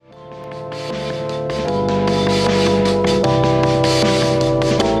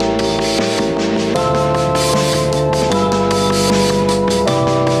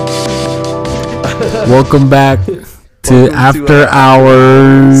Welcome back to Welcome After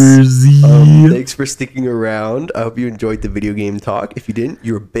Hours. Thanks for sticking around. I hope you enjoyed the video game talk. If you didn't,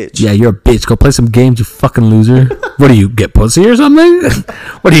 you're a bitch. Yeah, you're a bitch. Go play some games, you fucking loser. What do you get, pussy or something?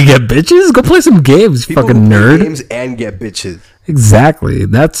 What do you get, bitches? Go play some games, you People fucking who play nerd. games and get bitches. Exactly.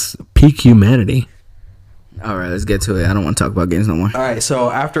 That's peak humanity. All right, let's get to it. I don't want to talk about games no more. All right, so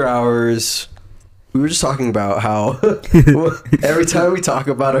After Hours, we were just talking about how every time we talk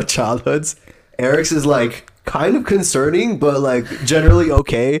about our childhoods, Eric's is like kind of concerning, but like generally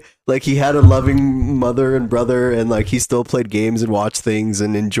okay. Like he had a loving mother and brother, and like he still played games and watched things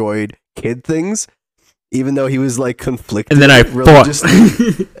and enjoyed kid things, even though he was like conflicted. And then I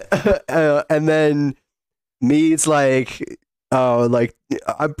religiously. And then me, it's like, I'm like,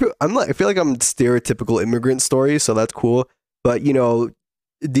 I feel like I'm stereotypical immigrant story, so that's cool. But you know,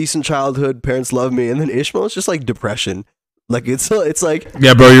 decent childhood, parents love me, and then Ishmael is just like depression. Like it's like,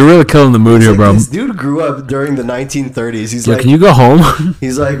 Yeah, bro, you're really killing the mood here, like bro. this dude grew up during the 1930s. He's Yo, like, can you go home?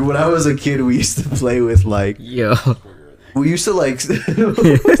 he's like, when I was a kid, we used to play with like, Yo, we used to like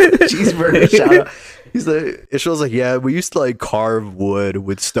cheeseburger. Shout out. He's like, Ishmael's like, yeah, we used to like carve wood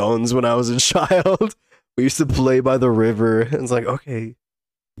with stones when I was a child. We used to play by the river. And it's like, okay,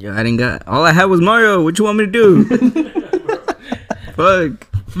 yo, I didn't got. All I had was Mario. What you want me to do? Fuck.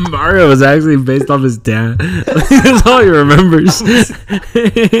 Mario was actually based off his dad. That's all he remembers.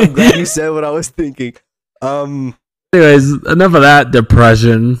 I'm glad you said what I was thinking. Anyways, enough of that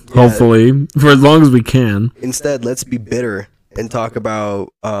depression, Yeah. hopefully, for as long as we can. Instead, let's be bitter and talk about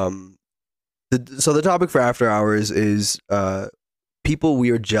so the topic for After Hours is people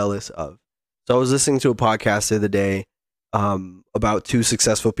we are jealous of. So I was listening to a podcast the other day about two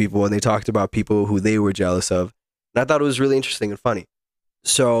successful people, and they talked about people who they were jealous of, and I thought it was really interesting and funny.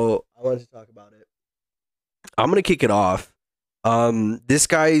 So I wanted to talk about it. I'm gonna kick it off. This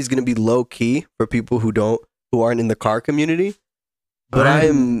guy is gonna be low key for people who aren't in the car community, but I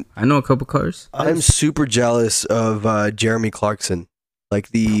know a couple cars. I'm super jealous of Jeremy Clarkson. Like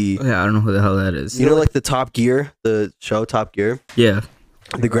the, Yeah, I don't know who the hell that is. you know, like the Top Gear, the show Top Gear, Yeah,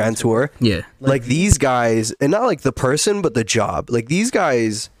 the Grand Tour. yeah. Like these guys, and not like the person, but the job. Like these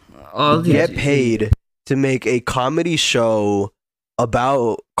guys All get paid to make a comedy show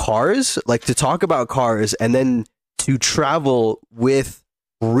about cars, like to talk about cars, and then to travel with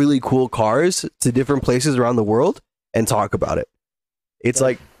really cool cars to different places around the world and talk about it. It's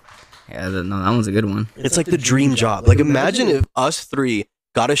like, Yeah, no, that one's a good one. it's like the dream job. Like imagine if us three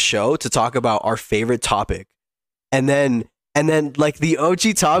got a show to talk about our favorite topic, and then like the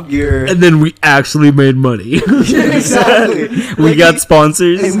OG Top Gear, And then we actually made money. Yeah, exactly. We Like, got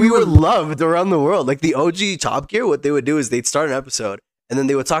sponsors. and we were loved around the world. Like the OG Top Gear, what they would do is they'd start an episode and then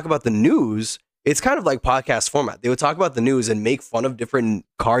they would talk about the news. It's kind of like podcast format. They would talk about the news and make fun of different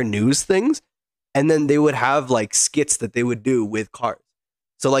car news things, and then they would have like skits that they would do with cars.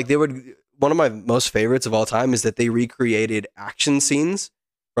 So like they would. One of my most favorites of all time is that they recreated action scenes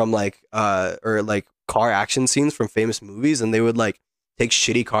from like or like car action scenes from famous movies, and they would like take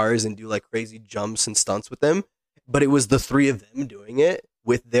shitty cars and do like crazy jumps and stunts with them, but it was the three of them doing it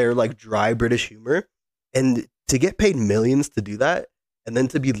with their like dry British humor. And to get paid millions to do that and then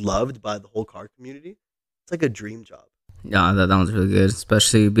to be loved by the whole car community, it's like a dream job. Yeah, that one's really good,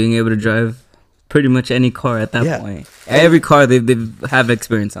 especially being able to drive pretty much any car at that Yeah. point. Every car they have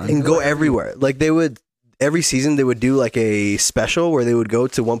experience on. And go everywhere. Like they would, every season they would do like a special where they would go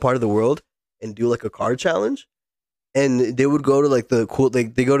to one part of the world and do like a car challenge, and they would go to like the cool,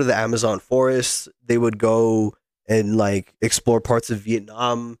 like they go to the Amazon forest, they would go and like explore parts of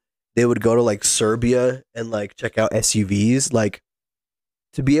Vietnam, they would go to like Serbia and like check out SUVs. Like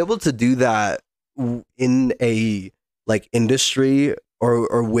to be able to do that in a like industry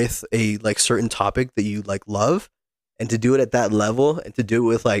or with a like certain topic that you like love, and to do it at that level, and to do it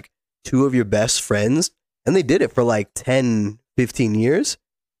with like two of your best friends, and they did it for like 10-15 years.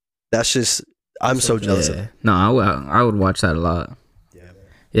 That's just, I'm so jealous of Yeah. it. No, I would watch that a lot. Yeah.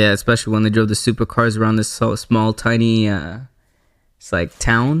 Yeah, especially when they drove the supercars around this so small, tiny, it's like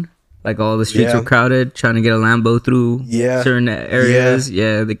town. Like all the streets Yeah. were crowded, trying to get a Lambo through Yeah. certain areas.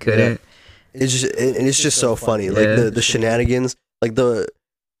 Yeah, they couldn't. It's just, and it's just so funny. Like Yeah. the shenanigans, like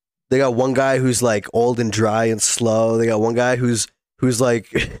they got one guy who's like old and dry and slow. They got one guy who's like,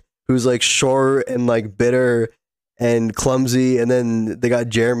 who's like short and like bitter and clumsy. And then they got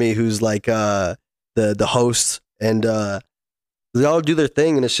Jeremy who's like, the host, and, they all do their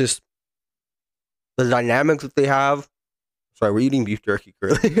thing. And it's just the dynamic that they have. Sorry, we're eating beef jerky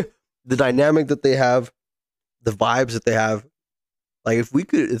currently. The dynamic that they have, the vibes that they have. Like if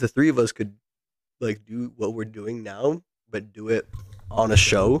the three of us could like do what we're doing now, but do it on a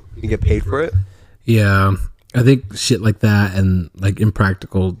show and get paid for it, Yeah, I think shit like that and like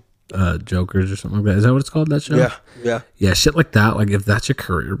Impractical Jokers or something like that. Is that what it's called? That show? Yeah. Shit like that. Like if that's your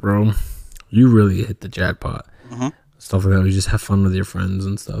career, bro, you really hit the jackpot. Stuff like that. You just have fun with your friends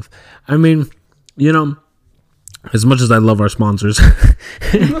and stuff. I mean, you know, as much as I love our sponsors,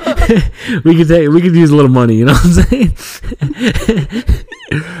 we could use a little money. You know what I'm saying?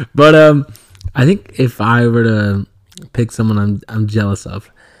 But I think if I were to pick someone I'm jealous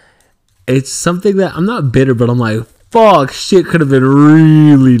of, it's something that I'm not bitter, but I'm like, fuck, shit could have been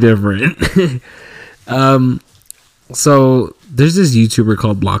really different. So there's this YouTuber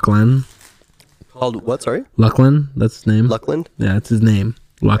called Lachlan. Called what? Sorry, Lachlan. That's his name. Luckland. Yeah, that's his name.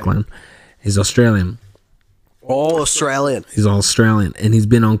 Lachlan. He's Australian. Oh, Australian. He's Australian, and he's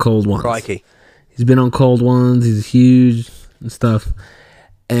been on Cold Ones. Crikey. He's been on Cold Ones. He's huge and stuff.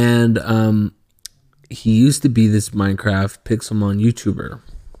 And he used to be this Minecraft Pixelmon YouTuber.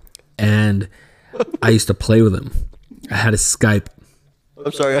 And I used to play with him. I had a Skype.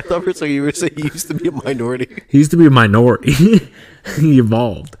 I'm sorry. I thought for a second you were saying he used to be a minority. He used to be a minority. He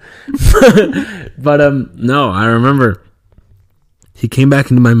evolved. But no, I remember he came back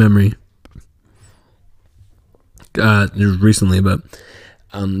into my memory recently, but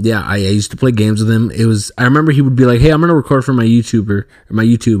yeah, I used to play games with him. I remember he would be like, "Hey, I'm gonna record for my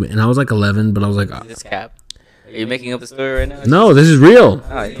YouTube," and I was like 11, but I was like, This cap. Are you making up a story right now? "No, this is real."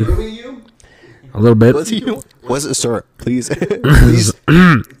 Oh, yeah. A little bit. Was it, sir? Please, please.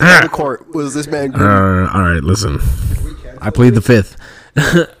 The court. Was this man? All right, listen. I plead the fifth.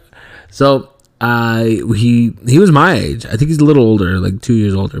 So he was my age. I think he's a little older, like 2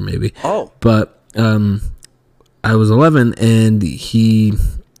 years older, maybe. Oh, but I was 11, and he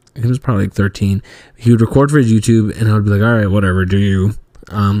was probably like 13. He would record for his YouTube, and I would be like, "All right, whatever, do you?"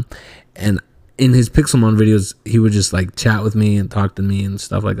 And in his Pixelmon videos, he would just like chat with me and talk to me and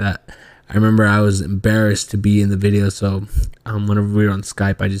stuff like that. I remember I was embarrassed to be in the video, so whenever we were on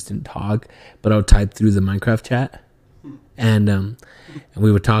Skype, I just didn't talk, but I would type through the Minecraft chat, and we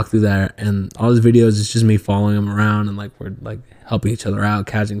would talk through that. And all his videos is just me following him around, and like we're like helping each other out,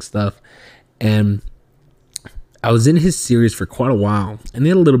 catching stuff. And I was in his series for quite a while, and he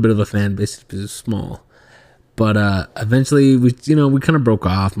had a little bit of a fan base because it was small. But eventually, we kind of broke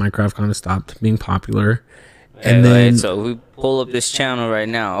off. Minecraft kind of stopped being popular. And then, so we pull up this channel right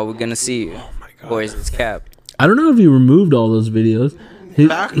now. Are we gonna see you? Oh my God. Or is this cap? I don't know if he removed all those videos.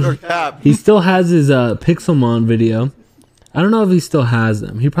 back or cap? He still has his Pixelmon video. I don't know if he still has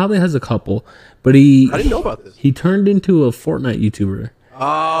them. He probably has a couple, but I didn't know about this. he turned into a Fortnite YouTuber.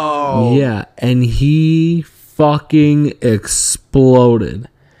 Oh, Yeah, and he fucking exploded.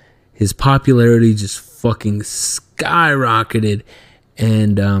 His popularity just fucking skyrocketed,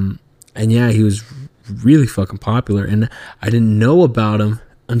 and yeah, he was really fucking popular. And I didn't know about him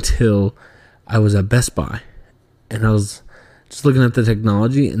until I was at Best Buy, and I was just looking at the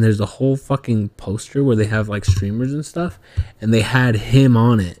technology, and there's a whole fucking poster where they have like streamers and stuff, and they had him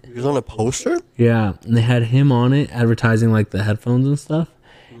on it. he was on a poster. Yeah, and they had him on it advertising like the headphones and stuff.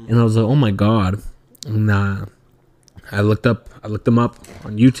 And I was like, "Oh my God." And I looked him up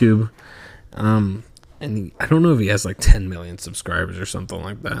on YouTube. And I don't know if he has like 10 million subscribers or something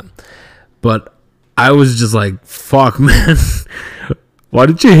like that. But I was just like, "Fuck, man. Why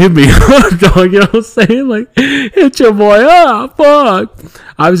did you hit me up, dog?" You know what I'm saying? Like, hit your boy up. Fuck.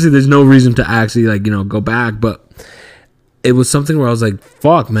 Obviously, there's no reason to actually like, go back, but it was something where I was like,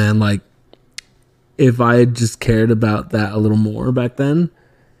 "Fuck, man. Like, if I had just cared about that a little more back then,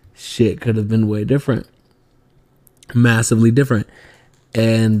 shit could have been way different, massively different."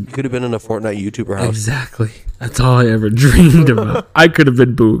 And You could have been in a Fortnite YouTuber house. exactly, that's all I ever dreamed about. I could have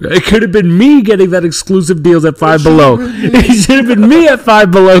been Booga. It could have been me getting that exclusive deals at Five Below. It should have been me at Five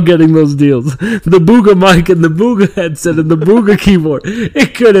Below getting those deals. The Booga mic and the Booga headset and the Booga keyboard.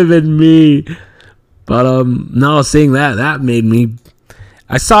 It could have been me. But no, seeing that made me.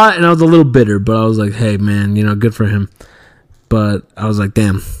 I saw it and I was a little bitter, but I was like, "Hey, man, good for him." But I was like,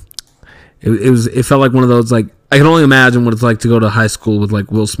 "Damn." It felt like one of those, like, I can only imagine what it's like to go to high school with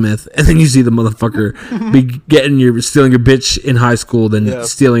like Will Smith, and then you see the motherfucker be stealing your bitch in high school, then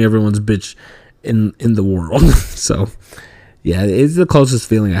stealing everyone's bitch in the world. So yeah, it's the closest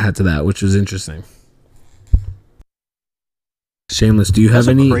feeling I had to that, which was interesting. Shameless, do you have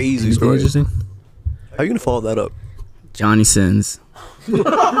That's a any crazy anything story. interesting? How are you gonna follow that up? Johnny Sins.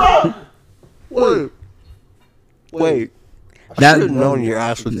 Wait. I That- should have known your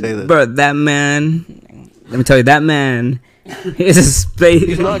ass would say that. Bro, that man. Let me tell you, that man is a space.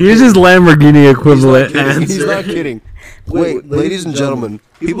 He's not Here's his Lamborghini equivalent He's answer. not kidding. Wait, ladies and gentlemen,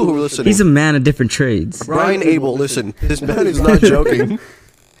 people who are listening. He's a man of different trades. Brian Abel, listen. This man is not joking.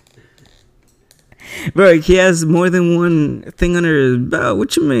 Bro, he has more than one thing under his belt.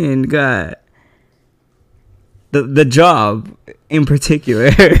 What you mean, God? The job in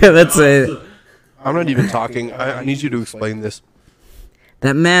particular. That's it. I'm not even talking. I need you to explain this.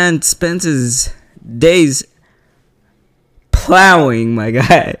 That man spends his days plowing, my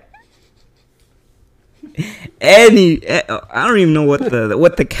guy. I don't even know what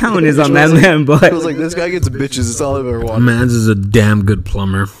the count is on that man, but I was like, this guy gets bitches. It's all I've ever wanted. Man's is a damn good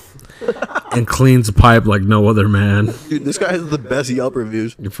plumber and cleans a pipe like no other man. Dude, this guy has the best Yelp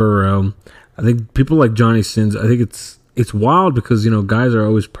reviews. For I think people like Johnny Sins. I think it's wild because guys are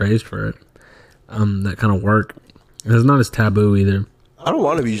always praised for it. That kind of work. And it's not as taboo either. I don't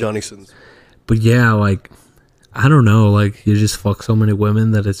want to be Johnny Sins. But yeah, like I don't know, like you just fuck so many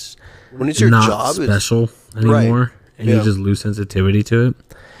women that it's When it's your not job, special anymore, Right. and Yeah. you just lose sensitivity to it.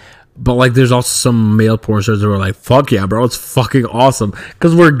 But like, there's also some male porn stars that are like, "Fuck yeah, bro, it's fucking awesome,"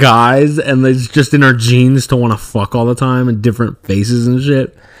 because we're guys, and it's just in our genes to want to fuck all the time and different faces and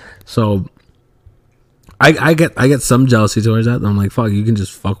shit. So, I get some jealousy towards that. I'm like, "Fuck, you can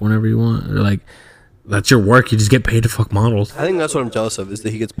just fuck whenever you want," or like, "That's your work. You just get paid to fuck models." I think that's what I'm jealous of, is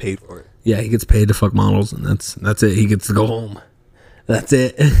that he gets paid for it. Yeah, he gets paid to fuck models, and that's it. He gets to go home. That's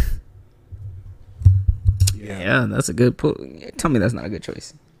it. yeah, that's a good pull. Tell me that's not a good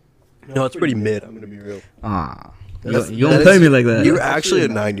choice. No, it's pretty mid. I'm gonna be real. Ah, That's- you don't that play is- me like that. You're actually a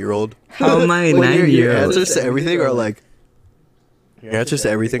 9-year-old. How am I a Well, your 9-year-old? answers to everything are like. Your answers to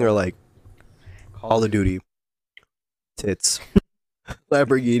everything are like, Call of Duty, tits,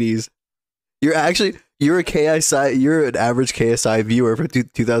 Lamborghinis. You're a KSI. You're an average KSI viewer for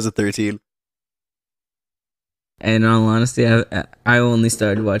 2013. And in all honesty, I only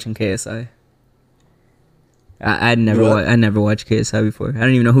started watching KSI. I never What? I never watched KSI before. I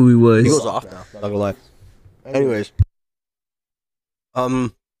don't even know who he was. He goes off now. Not gonna lie. Anyways,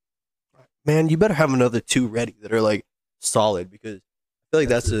 man, you better have another 2 ready that are like solid, because I feel like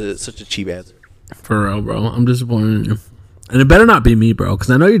that's such a cheap answer. For real, bro. I'm disappointed in you. And it better not be me, bro, because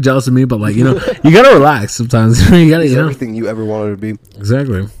I know you're jealous of me, but like, you gotta relax sometimes. You gotta, He's everything you ever wanted to be.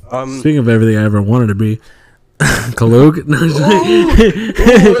 Exactly. Um, Speaking of everything I ever wanted to be, Kaluk.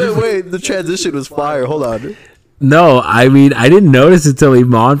 wait, the transition was fire. Hold on. No, I mean, I didn't notice it until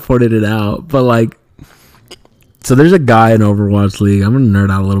Iman pointed it out. But like, so there's a guy in Overwatch League. I'm gonna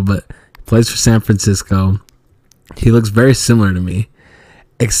nerd out a little bit. He plays for San Francisco. He looks very similar to me,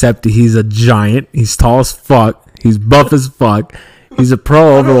 except he's a giant. He's tall as fuck. He's buff as fuck. He's a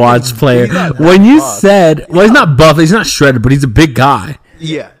pro Overwatch player. When you said, well, he's not buff. He's not shredded, but he's a big guy.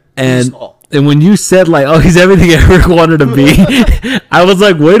 Yeah. And when you said like, oh, he's everything I ever wanted to be, I was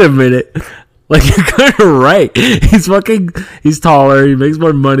like, wait a minute. Like, you're kind of right. He's taller. He makes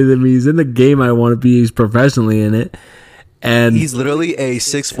more money than me. He's in the game I want to be. He's professionally in it. And he's literally a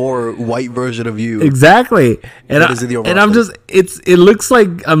 6'4" white version of you. exactly. And, That is in the and I'm Overwatch just, it looks like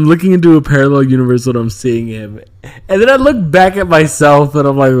I'm looking into a parallel universe when I'm seeing him. And then I look back at myself and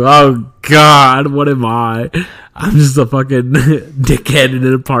I'm like, oh God, what am I? I'm just a fucking dickhead in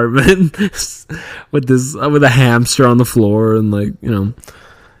an apartment with a hamster on the floor and like,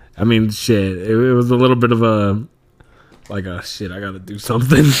 I mean, shit. It was a little bit of a shit. I gotta do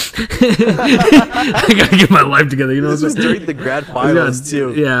something. I gotta get my life together. You know, This was during the grand finals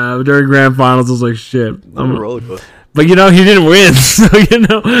too. Yeah, during grand finals, I was like, shit. I'm a roller coaster. But he didn't win, so Fuck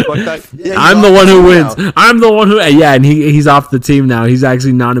that. Yeah, I'm he's the off one the who team wins. now. I'm the one who, yeah, and he's off the team now. He's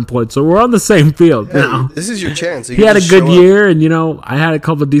actually not employed, so we're on the same field Hey, now. this is your chance. You He can had a just good show up. year, and I had a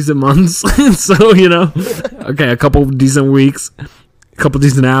couple decent months, so okay, a couple decent weeks, a couple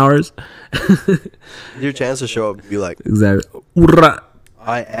decent hours. Your chance to show up and be like, Exactly.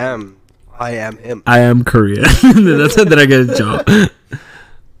 I am him. I am Korean. That's it. That I get a job.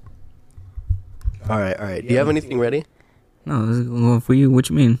 All right. Do you have anything ready? No, this is going for you. What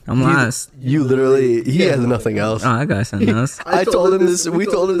you mean? I'm last. You literally, he has nothing else. Oh, I got something else. I told him this. We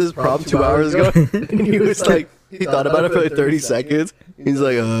told him this prompt 2 hours ago, and he was like, he thought about it for like 30 seconds. He's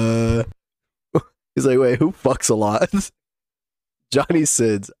like, he's like, wait, who fucks a lot? Johnny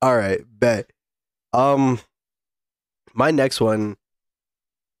Sids. All right, bet. My next one,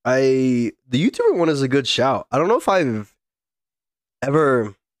 the YouTuber one is a good shout. I don't know if I've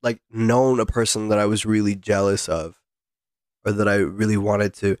ever like known a person that I was really jealous of, or that I really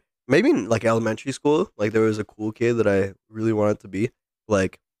wanted to. Maybe in like elementary school, like there was a cool kid that I really wanted to be.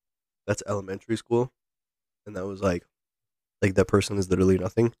 Like, that's elementary school, and that was like that person is literally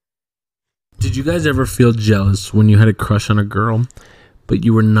nothing. Did you guys ever feel jealous when you had a crush on a girl, but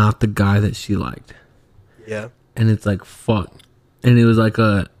you were not the guy that she liked? Yeah. And it's like, fuck. And it was like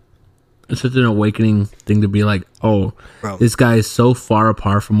it's such an awakening thing to be like, oh, Bro. this guy is so far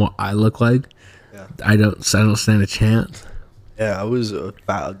apart from what I look like Yeah. I don't stand a chance. Yeah, I was a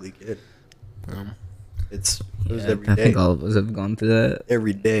fat, ugly kid. It was every I day. think all of us have gone through that.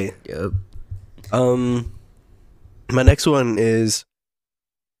 Every day. Yep. My next one is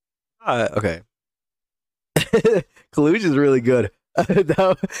okay. Kaluge is really good.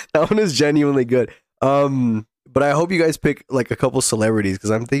 that one is genuinely good. But I hope you guys pick like a couple celebrities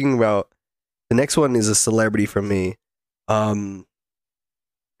because I'm thinking about the next one is a celebrity from me. And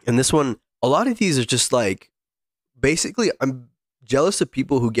this one, a lot of these are just like basically I'm jealous of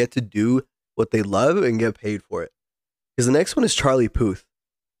people who get to do what they love and get paid for it. Because the next one is Charlie Puth,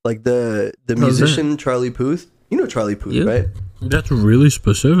 like the musician Charlie Puth. You know Charlie Puth, right? That's really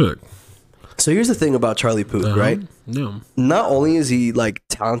specific. So here's the thing about Charlie Puth, right? No. Not only is he like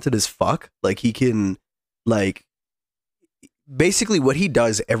talented as fuck, like he can like basically what he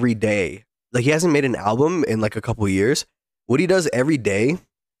does every day. Like he hasn't made an album in like a couple years. What he does every day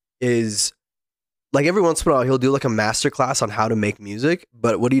is like every once in a while he'll do like a master class on how to make music,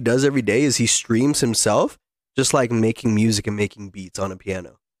 but what he does every day is he streams himself just like making music and making beats on a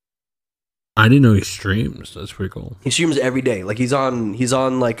piano. I didn't know he streams. That's pretty cool. He streams every day. Like he's on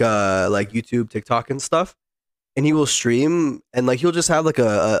like YouTube, TikTok and stuff. And he will stream and like he'll just have like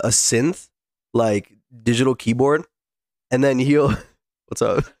a synth like digital keyboard and then he'll what's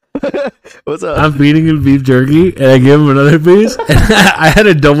up? What's up? I'm feeding him beef jerky and I give him another piece. And I had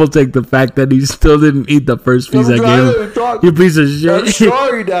to double take the fact that he still didn't eat the first piece I gave him. You piece of shit. I'm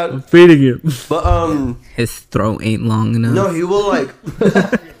sorry, Dad. I'm feeding him. But His throat ain't long enough. no, he will like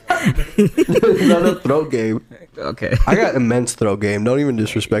not a throat game. Okay. I got immense throat game. Don't even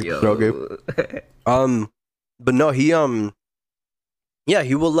disrespect the throat game. But no, he yeah,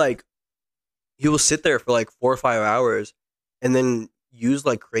 he will sit there for like 4 or 5 hours and then use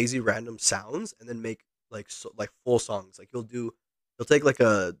like crazy random sounds and then make like like full songs. Like he'll take like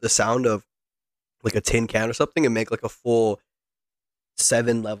the sound of like a tin can or something and make like a full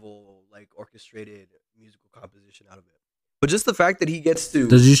 7-level like orchestrated musical composition out of it. But just the fact that he gets to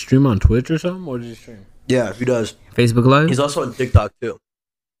Does he stream on Twitch or something? Or does he stream? Yeah, he does. Facebook Live? He's also on TikTok too.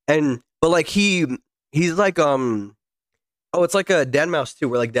 But like he's like it's like a Deadmau5 too,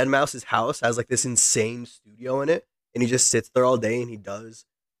 where like Deadmau5's house has like this insane studio in it, and he just sits there all day and he does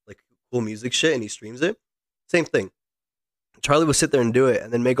like cool music shit and he streams it. Same thing. Charlie will sit there and do it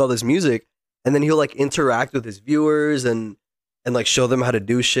and then make all this music, and then he'll like interact with his viewers and like show them how to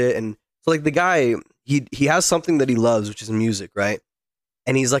do shit. And so like the guy, he has something that he loves, which is music, right?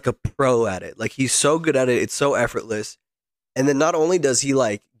 And he's like a pro at it. Like he's so good at it, it's so effortless. And then not only does he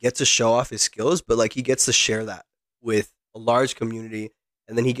like get to show off his skills, but like he gets to share that with a large community,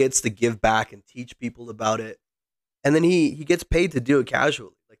 and then he gets to give back and teach people about it. And then he gets paid to do it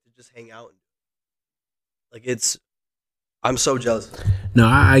casually, like to just hang out. Like I'm so jealous. No,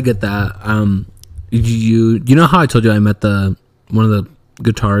 I get that. You know how I told you I met one of the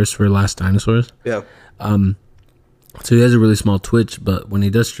guitarists for Last Dinosaurs? Yeah. So he has a really small Twitch, but when he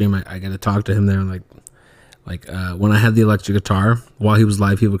does stream, I get to talk to him there. And like when I had the electric guitar, while he was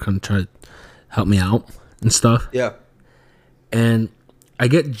live, he would kind of try to help me out and stuff. Yeah. And I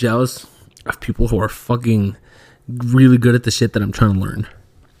get jealous of people who are fucking really good at the shit that I'm trying to learn.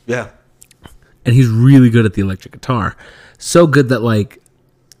 Yeah. And he's really good at the electric guitar. So good that like,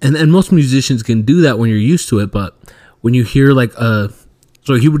 and most musicians can do that when you're used to it, but when you hear like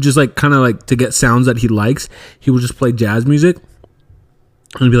so he would just like kind of like to get sounds that he likes, he would just play jazz music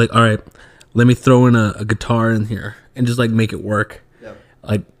and be like, all right, let me throw in a guitar in here and just like make it work. Yeah.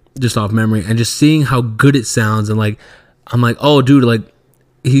 Like just off memory, and just seeing how good it sounds. And like, I'm like, oh dude, like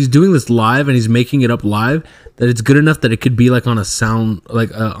he's doing this live and he's making it up live that it's good enough that it could be like on a sound,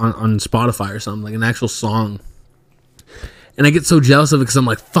 like on Spotify or something, like an actual song. And I get so jealous of it because I'm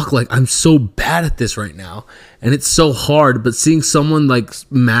like, fuck, like I'm so bad at this right now. And it's so hard, but seeing someone like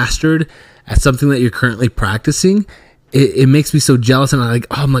mastered at something that you're currently practicing, it makes me so jealous. And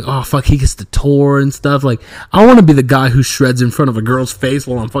I'm like, oh fuck, he gets to tour and stuff. Like I want to be the guy who shreds in front of a girl's face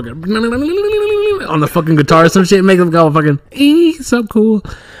while I'm fucking on the fucking guitar or some shit and make them go fucking, so cool.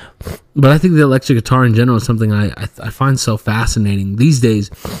 But I think the electric guitar in general is something I find so fascinating these days,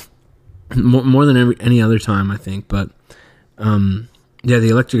 more than any other time, I think. But yeah, the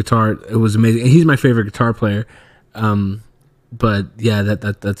electric guitar, it was amazing. He's my favorite guitar player. But yeah,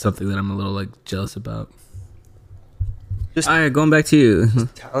 that's something that I'm a little like jealous about. Just all right, going back to you.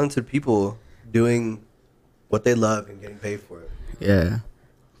 Talented people doing what they love and getting paid for it. Yeah.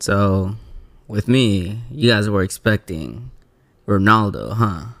 So with me, you guys were expecting Ronaldo,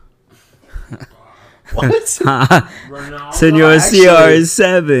 huh? What? Senor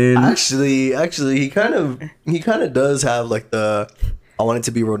CR7. Actually, he kind of does have like a I want it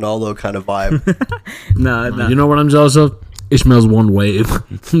to be Ronaldo kind of vibe. No. You know what I'm jealous of? Ishmael's one wave.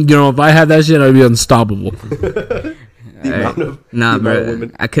 You know, if I had that shit, I'd be unstoppable. The amount of bro.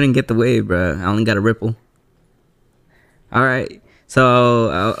 women. I couldn't get the wave, bro. I only got a ripple. All right. So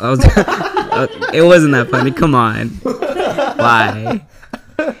I was. It wasn't that funny. Come on. Why?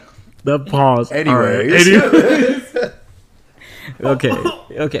 The pause. Anyways.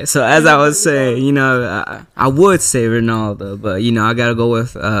 Okay. So as I was saying, you know, I would say Ronaldo, but you know, I gotta go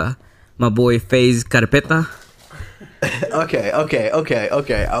with my boy FaZe Carpeta. Okay.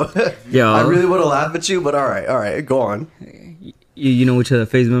 Yo. I really want to laugh at you, but all right, go on. You know which other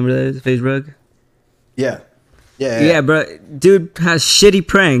FaZe member that is? FaZe Rug? Yeah, bro. Dude has shitty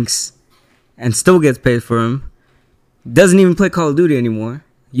pranks and still gets paid for them. Doesn't even play Call of Duty anymore.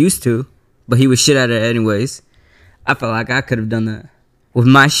 Used to, but he was shit at it anyways. I felt like I could have done that. With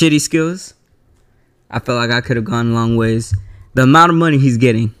my shitty skills, I felt like I could have gone a long ways. The amount of money he's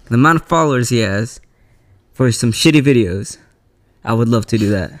getting, the amount of followers he has for some shitty videos, I would love to do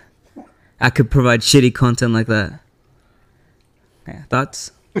that. I could provide shitty content like that. Yeah,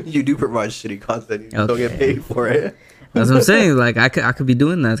 thoughts? You do provide shitty content. You just don't get Okay. paid for it. That's what I'm saying. Like I could be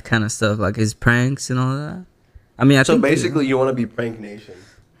doing that kind of stuff, like his pranks and all that. I mean, I So think basically, you want to be Prank Nation.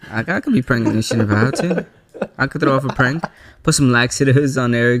 I could be pranking this shit if I had to. I could throw off a prank, put some laxatives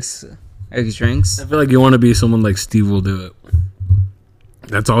on Eric's drinks. I feel like you want to be someone like Steve will do it.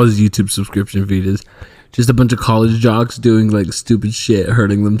 That's all his YouTube subscription feed is. Just a bunch of college jocks doing like stupid shit,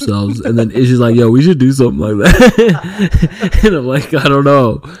 hurting themselves, and then it's just like, yo, we should do something like that. And I'm like, I don't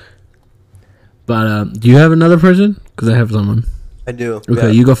know. But do you have another person? Because I have someone. I do. Okay, yeah.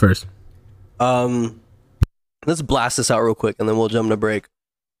 you go first. Let's blast this out real quick, and then we'll jump to break.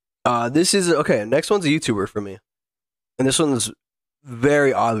 This is okay. Next one's a YouTuber for me, and this one's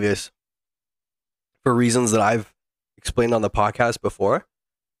very obvious for reasons that I've explained on the podcast before.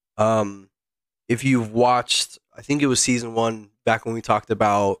 If you've watched, I think it was season 1 back when we talked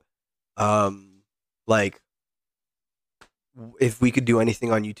about, like, if we could do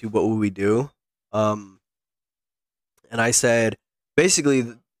anything on YouTube, what would we do? And I said,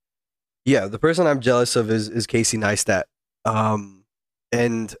 basically, yeah, the person I'm jealous of is Casey Neistat.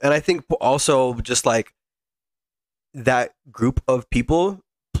 And I think also just like that group of people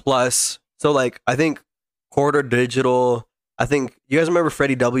plus, so like, I think Corridor Digital, I think you guys remember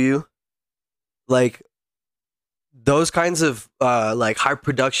Freddie W? Like those kinds of like high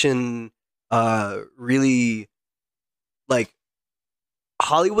production, really like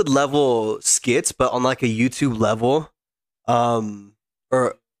Hollywood level skits, but on like a YouTube level,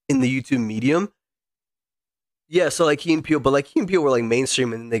 or in the YouTube medium. Yeah, so like Key and Peele, but like Key and Peele were like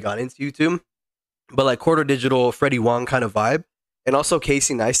mainstream and then they got into YouTube. But like Corridor Digital, Freddie Wong kind of vibe, and also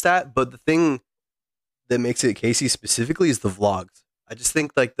Casey Neistat. But the thing that makes it Casey specifically is the vlogs. I just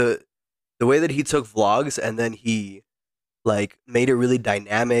think like the way that he took vlogs and then he like made it really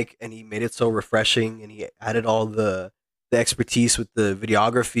dynamic and he made it so refreshing and he added all the expertise with the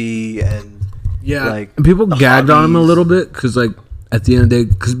videography and like and people the gagged on him a hobbies. little bit because like at the end of the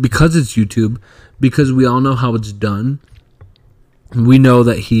day, because it's YouTube, because we all know how it's done. We know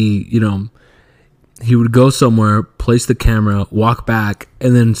that he, you know, he would go somewhere, place the camera, walk back,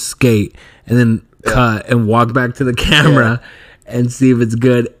 and then skate, and then cut and walk back to the camera and see if it's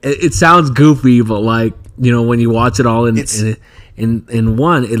good. It sounds goofy, but like, you know, when you watch it all in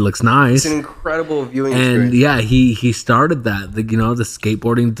one, it looks nice. It's an incredible viewing And experience. yeah, he started that. The, you know, the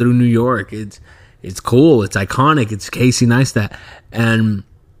skateboarding through New York. It's cool. It's iconic. It's Casey Neistat. And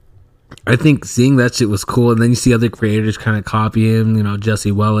I think seeing that shit was cool. And then you see other creators kind of copy him, you know,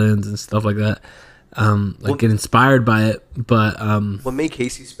 Jesse Wellens and stuff like that. Get inspired by it. But what made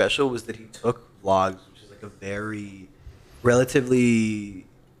Casey special was that he took vlogs, which is like a very relatively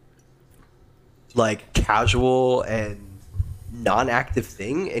like casual and non-active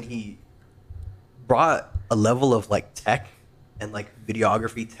thing, and he brought a level of like tech and like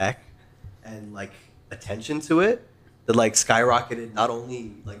videography tech and like attention to it that like skyrocketed not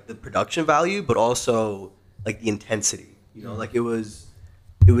only like the production value but also like the intensity, you know, like it was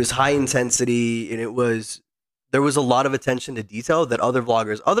high intensity, and there was a lot of attention to detail that other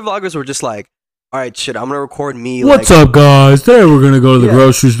vloggers were just like, all right, shit, I'm gonna record me. what's like, up, guys? Today we're gonna go to the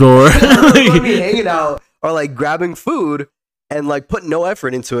grocery store. record me hanging out or like grabbing food and like put no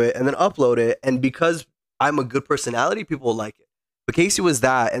effort into it and then upload it. And because I'm a good personality, people will like it. But Casey was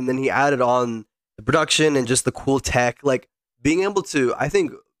that, and then he added on the production and just the cool tech, like being able to, I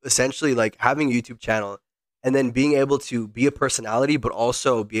think, essentially like having a YouTube channel and then being able to be a personality, but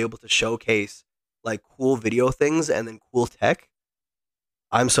also be able to showcase like cool video things and then cool tech.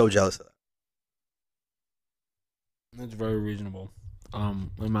 I'm so jealous of that. That's very reasonable.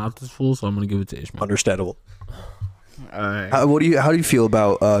 My mouth is full, so I'm gonna give it to Ishmael. Understandable. All right. How do you feel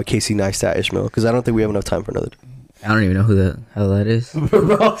about Casey Neistat, Ishmael? Because I don't think we have enough time for another. I don't even know who the hell that is.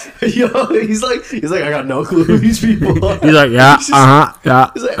 Bro, yo, he's like, I got no clue who these people are. He's like, yeah, yeah.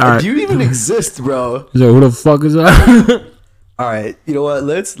 He's like, All right. do you even exist, bro? He's like, who the fuck is that? All right, you know what?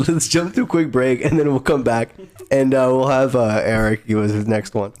 Let's jump to a quick break, and then we'll come back, and we'll have Eric give us his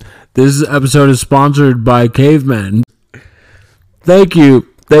next one. This episode is sponsored by Caveman. Thank you,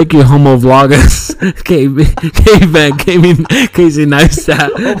 Homo Vloggers. Caveman, Casey Neistat.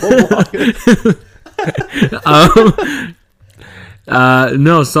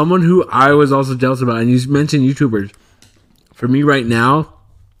 No, someone who I was also jealous about, and you mentioned YouTubers. For me right now,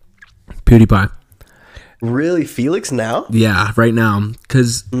 PewDiePie. Really, Felix now? Yeah, right now,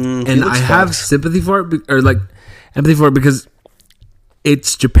 because and Felix I have Fox. sympathy for it, or like empathy for it, because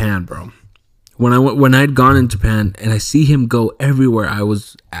it's Japan, bro. When I'd gone in Japan and I see him go everywhere I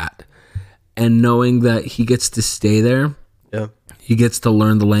was at, and knowing that he gets to stay there, Yeah. he gets to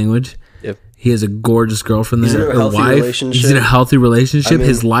learn the language. Yep. He has a gorgeous girlfriend He's there, in a healthy relationship. He's in a healthy relationship. I mean-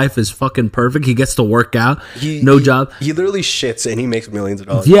 His life is fucking perfect. He gets to work out. No job. He literally shits, and he makes millions of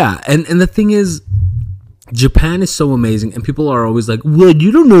dollars. Yeah, and the thing is, Japan is so amazing, and people are always like, "Well,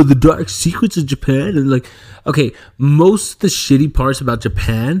 you don't know the dark secrets of Japan." And like, okay, most of the shitty parts about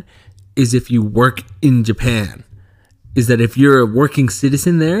Japan is if you work in Japan. Is that if you're a working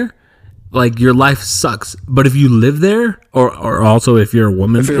citizen there, like your life sucks. But if you live there, or also if you're a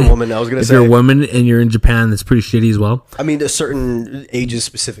woman, If you're a woman, I was gonna if say. you're a woman and you're in Japan, that's pretty shitty as well. I mean, to certain ages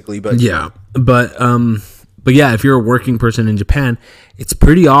specifically, but Yeah, but yeah, if you're a working person in Japan, it's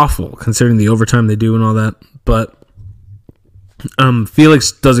pretty awful considering the overtime they do and all that. But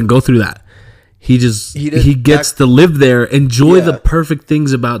Felix doesn't go through that. He gets to live there, enjoy Yeah. the perfect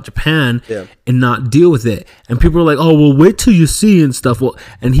things about Japan, Yeah. and not deal with it. And people are like, "Oh, well, wait till you see and stuff." Well,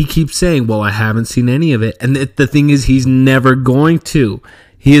 and he keeps saying, "Well, I haven't seen any of it." And the thing is, he's never going to.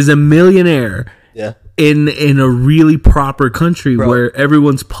 He is a millionaire. Yeah. In a really proper country where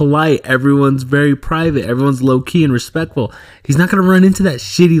everyone's polite, everyone's very private, everyone's low key and respectful. He's not gonna run into that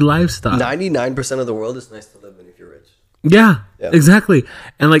shitty lifestyle. 99% of the world is nice to live in if you're rich. Yeah, exactly.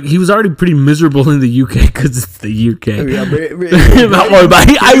 And like he was already pretty miserable in the UK because it's the UK. Yeah,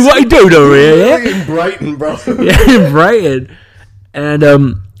 I do know, yeah. in Brighton, bro. Yeah, in Brighton. And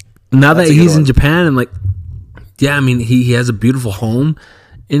now that a good he's in one. Japan and like, yeah, I mean he has a beautiful home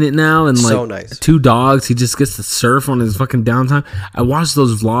in it now, and like So nice. 2 dogs. He just gets to surf on his fucking downtime. I watch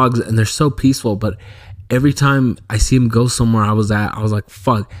those vlogs and they're so peaceful, but every time I see him go somewhere I was like,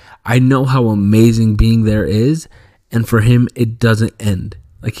 fuck, I know how amazing being there is, and for him it doesn't end.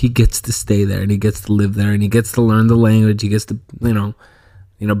 Like he gets to stay there and he gets to live there and he gets to learn the language. He gets to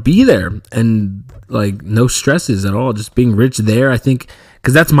be there, and like no stresses at all, just being rich there. I think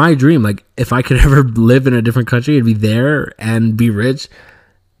because that's my dream. Like if I could ever live in a different country and be there and be rich,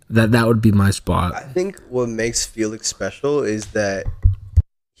 that would be my spot. I think what makes Felix special is that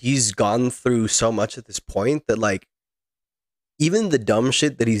he's gone through so much at this point that like even the dumb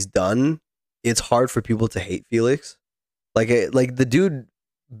shit that he's done, it's hard for people to hate Felix. Like the dude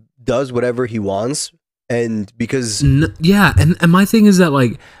does whatever he wants, and because Yeah, and my thing is that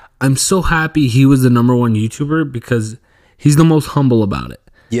like I'm so happy he was the #1 YouTuber because he's the most humble about it.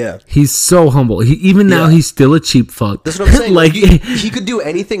 yeah, He's so humble. Even now Yeah. he's still a cheap fuck. that's what I'm saying. like he could do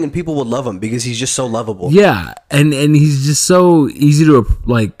anything and people would love him because he's just so lovable. yeah, and he's just so easy to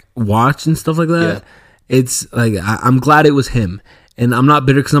like watch and stuff like that. Yeah. It's like I'm glad it was him, and I'm not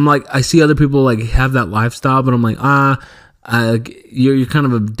bitter because I'm like I see other people like have that lifestyle, but I'm like you're kind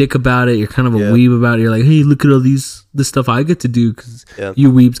of a dick about it. You're kind of a weeb about it. You're like, hey, look at all this stuff I get to do because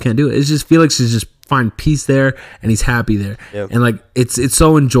you weebs can't do it. It's just Felix is just find peace there and he's happy there, and like it's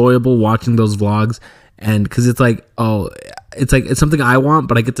so enjoyable watching those vlogs, and because it's like it's something I want,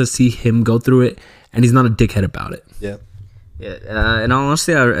 but I get to see him go through it, and he's not a dickhead about it. Yeah. Yeah, and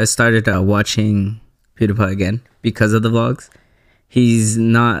honestly, I started watching PewDiePie again because of the vlogs. He's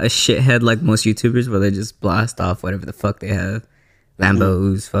not a shithead like most YouTubers where they just blast off whatever the fuck they have.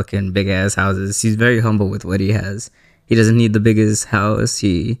 Lambos, fucking big ass houses. He's very humble with what he has. He doesn't need the biggest house.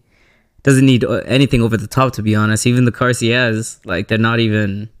 He doesn't need anything over the top, to be honest. Even the cars he has, like, they're not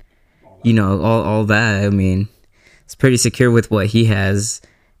even, all that. I mean, it's pretty secure with what he has.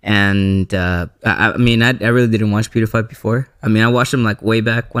 And I mean, I really didn't watch PewDiePie before. I mean, I watched him like way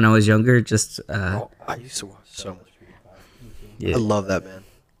back when I was younger. Just I used to watch so much PewDiePie. Yeah. I love that man.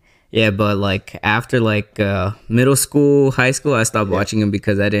 yeah, but like after like middle school, high school, I stopped watching him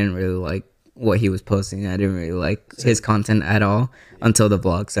because I didn't really like what he was posting. I didn't really like his content at all until the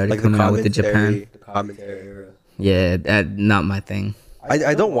vlog started Like coming out with the Japan. the commentary era. Yeah, not my thing.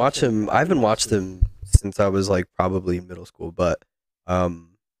 I don't watch him. I haven't watched him since I was like probably in middle school, but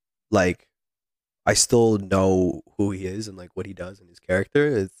like I still know who he is and like what he does and his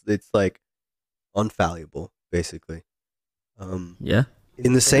character. It's like unfallible, basically. Yeah.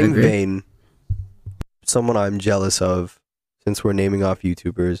 In the same agree. vein, someone I'm jealous of, since we're naming off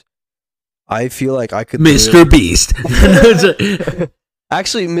YouTubers, I feel like I could Mr. Beast.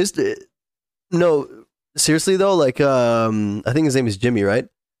 actually Mr. No, seriously though, like I think his name is Jimmy, right?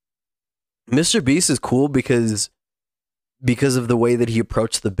 Mr. Beast is cool because of the way that he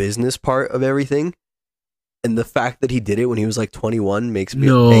approached the business part of everything, and the fact that he did it when he was like 21 makes me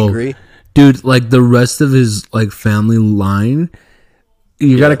angry. Dude, like the rest of his like family line,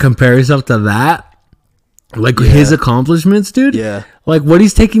 you gotta compare yourself to that. Like his accomplishments, dude. Yeah, Like what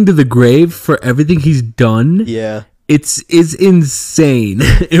he's taking to the grave for everything he's done. yeah. It's insane.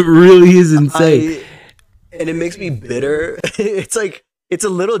 It really is insane. And it makes me bitter. It's like it's a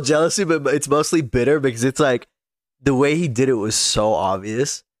little jealousy, but it's mostly bitter because it's like the way he did it was so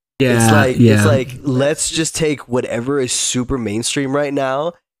obvious. Yeah, It's like let's just take whatever is super mainstream right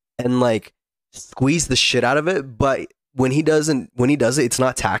now and like squeeze the shit out of it. But when he does it, it's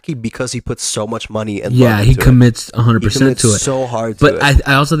not tacky because he puts so much money and love he into it. commits 100% He commits to it. so hard to But it.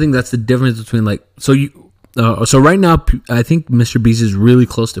 I also think that's the difference between like so right now I think Mr. Beast is really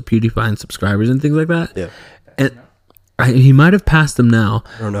close to PewDiePie in subscribers and things like that. Yeah. And he might have passed them now.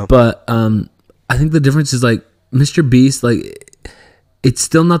 I don't know. But I think the difference is like Mr. Beast, like it's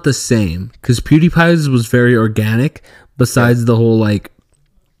still not the same because PewDiePie's was very organic. Besides the whole like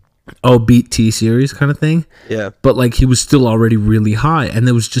beat T series kind of thing. Yeah. But like he was still already really high, and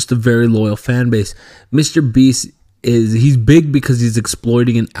there was just a very loyal fan base. Mr. Beast he's big because he's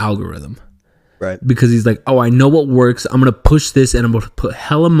exploiting an algorithm. Right. Because he's like, oh, I know what works. I'm gonna push this, and I'm gonna put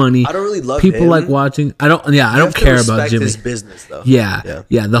hella money. I don't really love people him. like watching. I don't You have to care about respect Jimmy. his business though. Yeah.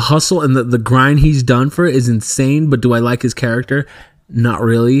 The hustle and the grind he's done for it is insane. But do I like his character? Not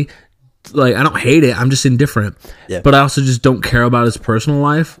really. Like I don't hate it. I'm just indifferent. Yeah. But I also just don't care about his personal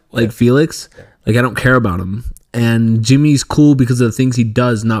life. Like Felix, like I don't care about him. And Jimmy's cool because of the things he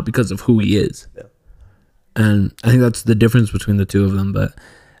does, not because of who he is. Yeah. And I think that's the difference between the two of them. But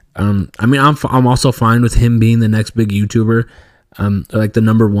I mean, I'm also fine with him being the next big YouTuber, like the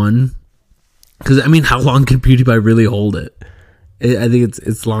number one. Because I mean, how long can PewDiePie really hold it? I think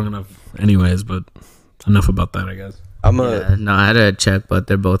it's long enough, anyways. But enough about that, I guess. No, I had to check, but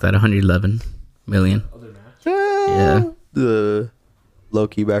they're both at 111 million. Yeah. The low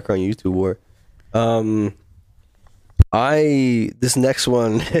key background YouTube war. This next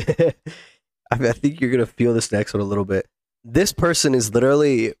one, I think you're gonna feel this next one a little bit. This person is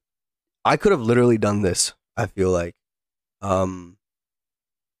literally, I could have literally done this. I feel like,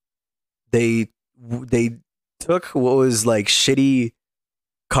 they took what was like shitty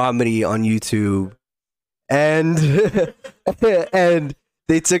comedy on YouTube, and and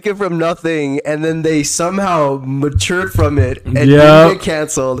they took it from nothing, and then they somehow matured from it and didn't get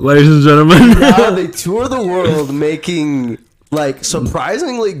canceled. Ladies and gentlemen. Now they tour the world making like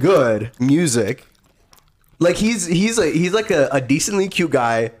surprisingly good music. Like he's like a decently cute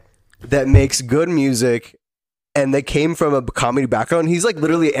guy that makes good music, and they came from a comedy background. He's like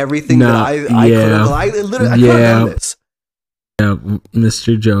literally everything that I could have. I could have done this. Yeah,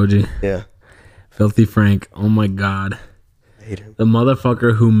 Mr. Joji. Yeah. Filthy Frank. Oh my god. I hate him. The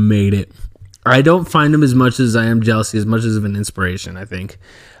motherfucker who made it. I don't find him as much as I am jealousy, as much as of an inspiration, I think.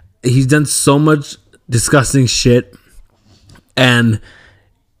 He's done so much disgusting shit, and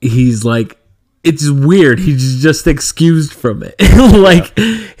he's like, it's weird. He's just excused from it. Like,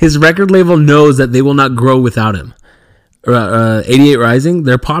 his record label knows that they will not grow without him. 88 Rising,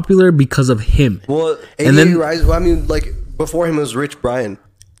 they're popular because of him. Well, 88 And then- Rising, well, I mean, like before him was Rich Brian.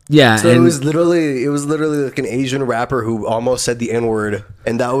 Yeah, So and it was literally like an Asian rapper who almost said the N-word,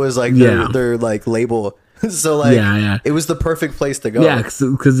 and that was like Yeah. their like label. So like it was the perfect place to go. yeah,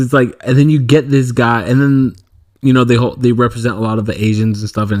 because it's like, and then you get this guy, and then you know they represent a lot of the Asians and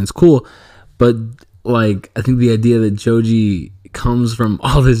stuff, and it's cool. But like, I think the idea that Joji comes from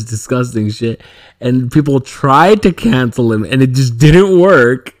all this disgusting shit, and people tried to cancel him, and it just didn't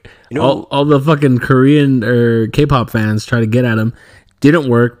work. You know, all the fucking Korean or K-pop fans try to get at him, didn't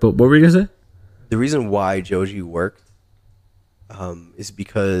work. But what were you gonna say? the reason why Joji worked is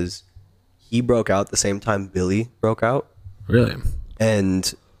because he broke out the same time Billy broke out, Really?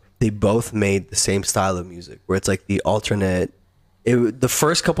 and they both made the same style of music, where it's like the alternate. The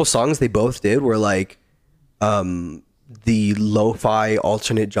first couple songs they both did were like the lo-fi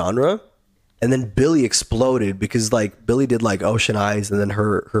alternate genre, and then Billy exploded because like Billy did like Ocean Eyes, and then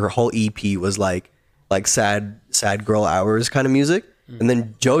her whole EP was like sad girl hours kind of music. And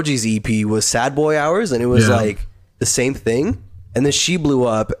then Joji's EP was Sad Boy Hours, and it was Yeah. like the same thing. And then she blew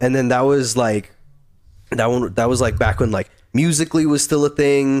up, and then that was like that was like back when like Musically was still a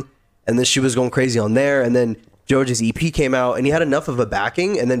thing, and then she was going crazy on there. And then Joji's EP came out, and he had enough of a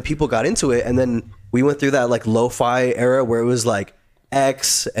backing, and then people got into it, and then we went through that like lo-fi era where it was like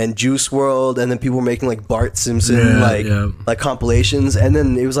X and Juice World, and then people were making like Bart Simpson like compilations, and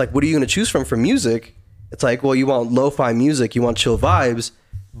then it was like, what are you going to choose from for music? It's like, well, you want lo-fi music, you want chill vibes,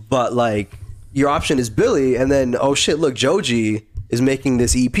 but like your option is Billy, and then oh shit, look, Joji is making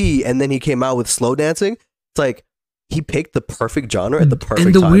this EP, and then he came out with Slow Dancing. It's like he picked the perfect genre at the perfect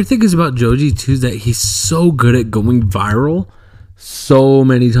And the time. weird thing is about Joji too is that he's so good at going viral so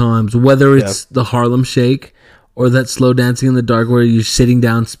many times, whether it's the Harlem Shake or that Slow Dancing in the Dark where you're sitting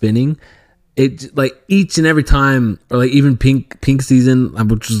down spinning. It like each and every time, or like even Pink Season,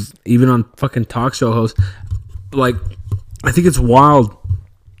 which is even on fucking talk show host, like I think it's wild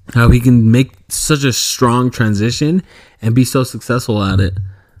how he can make such a strong transition and be so successful at it.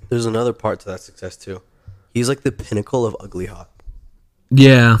 There's another part to that success too. He's like the pinnacle of ugly hot.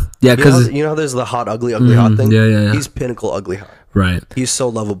 Yeah, because You know how there's the hot ugly hot thing? yeah. He's pinnacle ugly hot. right. He's so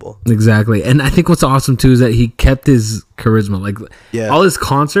lovable. Exactly. And I think what's awesome too is that he kept his charisma. Like all his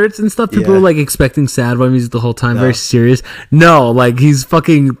concerts and stuff, people were like expecting sad boy music the whole time, very serious. No, like he's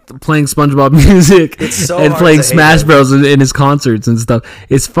fucking playing SpongeBob music so and hard playing to hate Smash him. Bros in his concerts and stuff.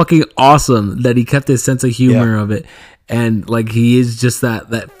 It's fucking awesome that he kept his sense of humor of it. And like he is just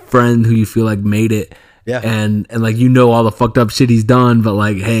that friend who you feel like made it. Yeah. And like you know all the fucked up shit he's done, but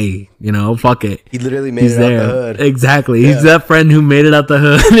like, hey, you know, fuck it. He literally made it out the hood. Exactly. He's that friend who made it out the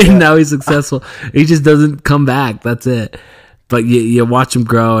hood and now he's successful. He just doesn't come back. That's it. But you watch him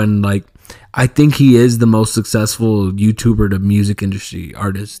grow, and like I think he is the most successful YouTuber to music industry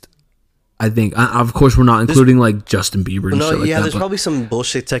artist. I think. Of course, we're not including like Justin Bieber and shit like that. There's but- probably some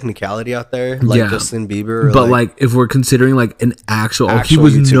bullshit technicality out there, like Justin Bieber. Or But like, if we're considering like an actual he Actual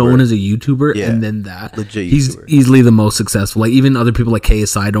was YouTuber. known as a YouTuber, and then that Legit he's YouTuber. easily the most successful. Like even other people like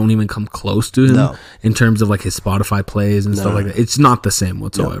KSI don't even come close to him No. in terms of like his Spotify plays and stuff like that. It's not the same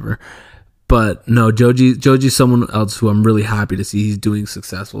whatsoever. But no, Joji's someone else who I'm really happy to see he's doing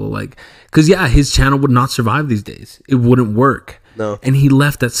successful. Like, cause his channel would not survive these days. It wouldn't work. No. And he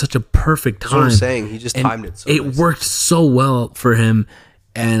left at such a perfect That's what time. I'm saying. He just And timed it so it nice. worked so well for him,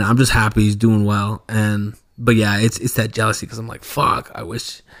 and I'm just happy he's doing well. But yeah, it's that jealousy because I'm like, fuck, I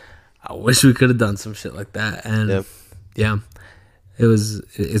wish we could have done some shit like that. And yeah,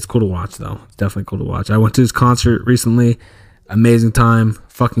 it's cool to watch though. It's definitely cool to watch. I went to his concert recently. Amazing time,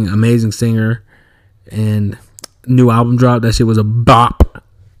 fucking amazing singer, and new album dropped. That shit was a bop.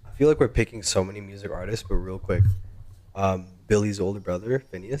 I feel like we're picking so many music artists, but real quick, Billy's older brother,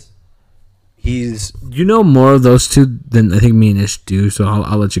 Phineas, he's You know more of those two than I think me and Ish do, so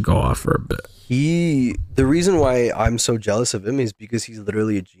I'll let you go off for a bit. the reason why I'm so jealous of him is because he's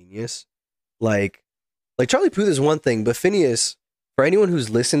literally a genius. Like Charlie Puth is one thing, but Phineas, for anyone who's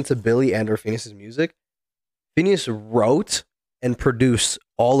listened to Billy and or Phineas's music, Phineas wrote and produced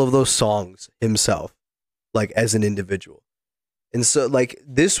all of those songs himself, like as an individual. And so like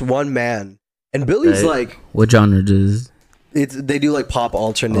this one man, and Billy's like, What genre does? they do like pop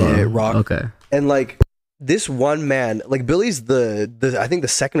alternate rock. Okay. And like this one man, like Billy's the I think the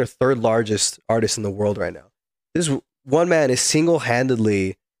second or third largest artist in the world right now. This one man is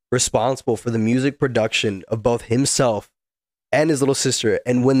single-handedly responsible for the music production of both himself and his little sister.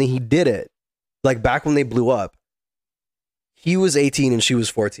 And when he did it, like back when they blew up, he was 18 and she was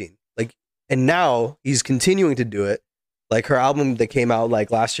 14. Like, and now he's continuing to do it. Like her album that came out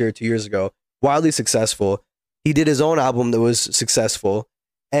like last year or 2 years ago, wildly successful. He did his own album that was successful.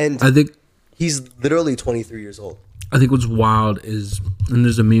 And I think he's literally 23 years old. what's wild is, and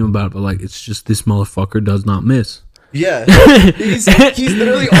there's a meme about it, but like it's just this motherfucker does not miss. Yeah. he's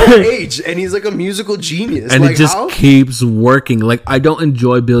literally our age and he's like a musical genius. And like, it just keeps working. Like I don't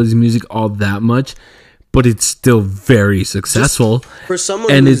enjoy Billy's music all that much, but it's still very successful. for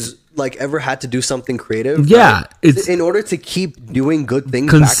someone and who's like ever had to do something creative, Yeah, right? it's- in order to keep doing good things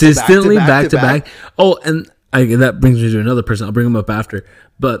Consistently back to back. Oh, and that brings me to another person. I'll bring him up after.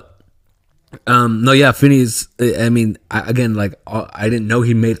 But no, yeah, Phineas. I mean, I didn't know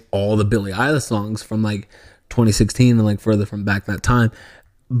he made all the Billie Eilish songs from like 2016 and like further from back that time.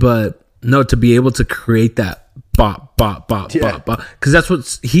 But no, to be able to create that bop, bop, bop, Yeah. bop, bop, because that's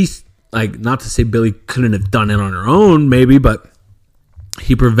what he's like. Not to say Billie couldn't have done it on her own, maybe, but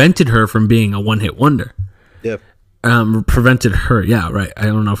he prevented her from being a one-hit wonder. Yeah. Prevented her. Yeah, right. I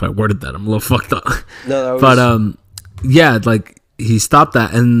don't know if I worded that. I'm a little fucked up. No, that was, But yeah, like he stopped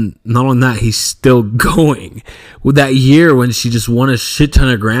that, and not only that, he's still going. With that year when she just won a shit ton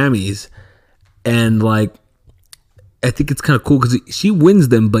of Grammys, and like, I think it's kind of cool because she wins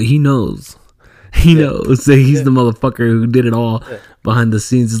them, but he knows. He knows that he's the motherfucker who did it all behind the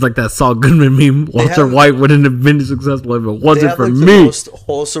scenes. It's like that Saul Goodman meme. Walter White wouldn't have been successful if it wasn't for like me. The most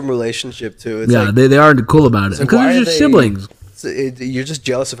wholesome relationship too. It's Yeah, like, they are cool about it like, because why they're are just they- siblings. You're just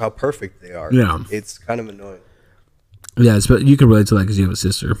jealous of how perfect they are. Yeah. It's kind of annoying. Yeah, you can relate to that because you have a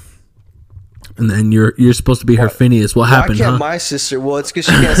sister, and then you're supposed to be her Phineas. What happened? Why can't Huh? my sister? Well, it's because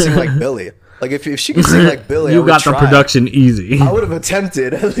she can't sing like Billy. Like if she can sing like Billy, I You would got the try. production easy. I would have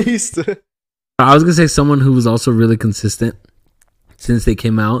attempted at least. I was gonna say someone who was also really consistent since they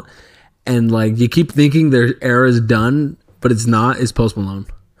came out, and like you keep thinking their era is done, but it's not. Is Post Malone?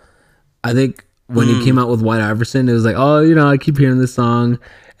 I think when he came out with White Iverson, it was like, oh, I keep hearing this song,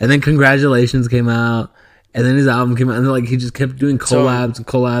 and then Congratulations came out, and then his album came out, and then, like he just kept doing collabs and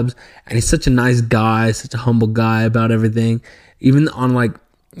collabs, and he's such a nice guy, such a humble guy about everything. Even on like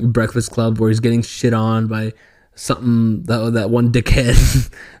Breakfast Club, where he's getting shit on by something that one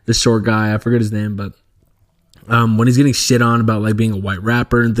dickhead, the short guy, I forget his name, but when he's getting shit on about like being a white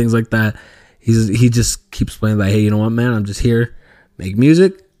rapper and things like that, he just keeps playing like, hey, you know what, man, I'm just here, make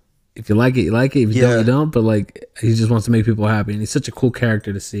music. If you like it, you like it. If you don't, you don't. But like, he just wants to make people happy, and he's such a cool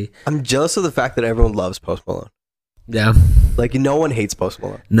character to see. I'm jealous of the fact that everyone loves Post Malone. Yeah, Like no one hates Post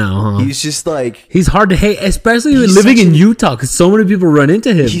Malone. no, He's just like he's hard to hate, especially He's living such in an- Utah, because so many people run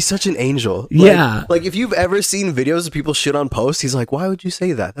into him. he's such an angel. Like, Yeah. Like if you've ever seen videos of people shit on Post, he's like, why would you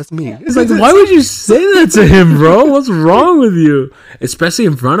say that? That's me. It's like, why would you say that to him, bro? What's wrong with you? Especially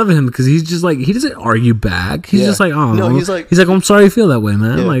in front of him, because he's just like, he doesn't argue back. He's Yeah. just like, oh, No, he's like- I'm sorry you feel that way,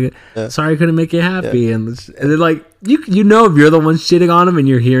 man. Yeah. Like, Yeah. sorry I couldn't make you happy. And then like, you know, if you're the one shitting on him and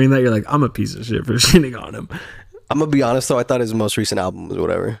you're hearing that, you're like, I'm a piece of shit for shitting on him. I'm gonna be honest though, I thought his most recent album was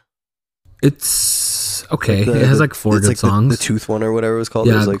whatever. It's okay. It has like four it's good like songs. The Tooth one or whatever it was called.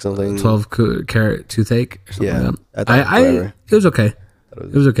 It Yeah, was like something 12 carat toothache or something Yeah, like that. I thought whatever. It was okay.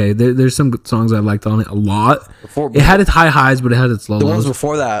 It was okay. There's some good songs I liked on it a lot. Before, It had its high highs, but it had its low the ones lows.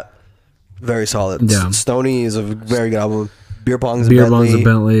 before that, very solid. Yeah. Stony is a very good album. Beer Pong's a Beer Bentley. Bongs of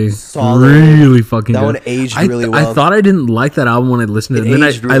Bentley, Solid. really fucking That good. one aged I, really well. I thought I didn't like that album when I listened to it. It And then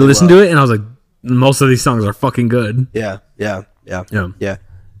aged I really listened well. to it and I was like, most of these songs are fucking good. Yeah. Yeah.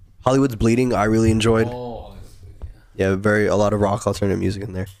 Hollywood's Bleeding, I really enjoyed. Yeah, a lot of rock alternative music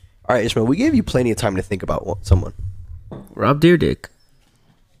in there. All right, Ishmael, we gave you plenty of time to think about someone. Rob Deerdick.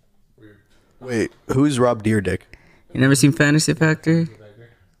 Wait, who's Rob Deerdick? You never seen Fantasy Factor?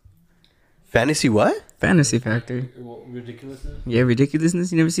 Fantasy what? Fantasy Factor. Ridiculousness? Yeah,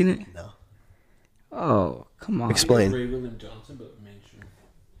 Ridiculousness. You never seen it? No. Oh, come on. Explain. Ray William Johnson, but mainstream.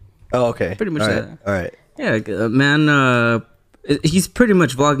 Oh, okay. Pretty much All that. right. All right. Yeah, man. He's pretty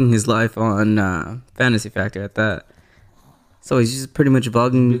much vlogging his life on Fantasy Factor at that. So he's just pretty much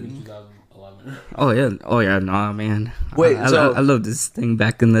vlogging. 2011. Oh yeah, nah, man. Wait, I so- love this thing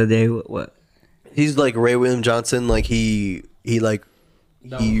back in the day. What? He's like Ray William Johnson. Like he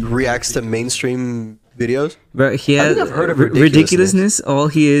reacts to mainstream videos. But he I has think I've heard of ridiculousness. All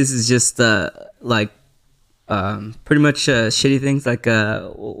he is just like pretty much shitty things. Like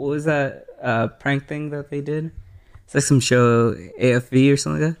what was that prank thing that they did? It's like some show AFV or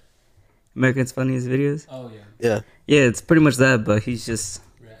something like that. American's Funniest Videos. Oh, yeah. Yeah. Yeah, it's pretty much that, but he's just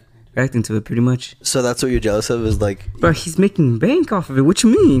reacting to it pretty much. So that's what you're jealous of is like. Bro, he's making bank off of it. What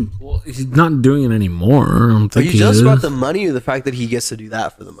you mean? Well, he's not doing it anymore. I don't Are think you he jealous is. about the money or the fact that he gets to do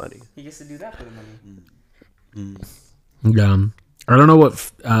that for the money? He gets to do that for the money. Yeah. I don't know what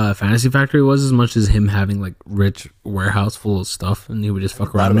Fantasy Factory was as much as him having like rich warehouse full of stuff and he would just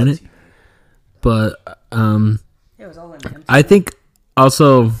fuck around in it. But Yeah, it was all in I think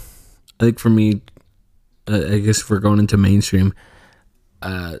also, for me, I guess if we're going into mainstream,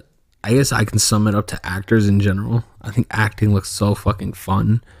 I guess I can sum it up to actors in general. I think acting looks so fucking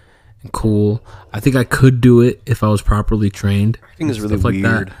fun and cool. I think I could do it if I was properly trained. Acting is really stuff like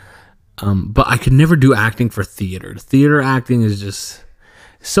that. weird. But I could never do acting for theater. Theater acting is just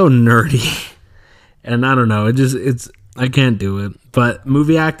so nerdy. And I don't know. I can't do it. But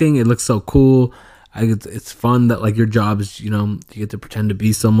movie acting, it looks so cool. It's fun that like your job is, you get to pretend to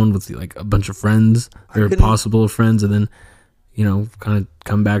be someone with like a bunch of friends or possible friends, and then kind of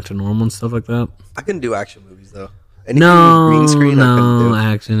come back to normal and stuff like that. I couldn't do action movies though. Anything with green screen, I couldn't do.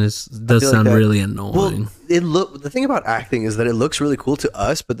 Action does feel sound like really Well, annoying. the thing about acting is that it looks really cool to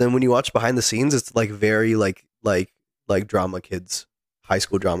us, but then when you watch behind the scenes, it's like very like drama kids, high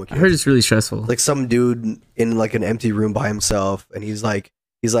school drama I kids. heard it's really stressful. Like some dude in like an empty room by himself, and he's like,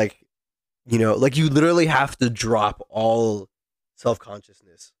 like you literally have to drop all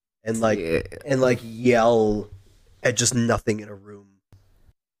self-consciousness and like Yeah. and like yell at just nothing in a room.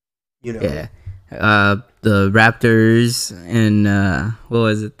 You know? Yeah. The Raptors and what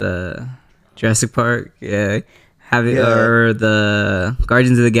was it? The Jurassic Park. Yeah. Or the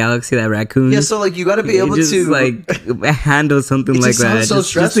Guardians of the Galaxy, that raccoon. Yeah, so like you got to be able just, to like handle something it like just sounds that. so Just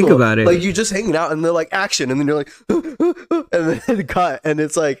stressful. think about it. Like you're just hanging out and they're like action, and then you're like, and then cut, and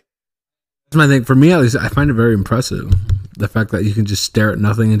it's like That's my thing. For me, at least, I find it very impressive. The fact that you can just stare at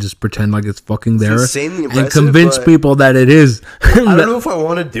nothing and just pretend like it's fucking there, insanely impressive, and convince but people that it is. I don't know if I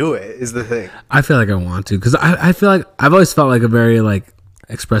want to do it. Is the thing. I feel like I want to, because I feel like I've always felt like a very like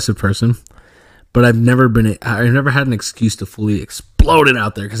expressive person, but I've never had an excuse to fully explode it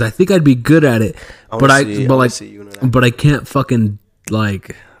out there, because I think I'd be good at it, but I can't fucking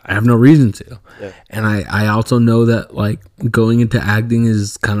like, I have no reason to. Yeah. And I also know that like going into acting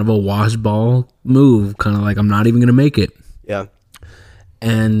is kind of a wash ball move, kind of like I'm not even gonna make it. Yeah.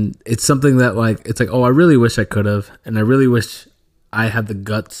 And it's something that like, it's like, oh, I really wish I could have, and I really wish I had the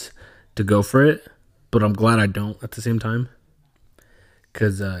guts to go for it, but I'm glad I don't at the same time,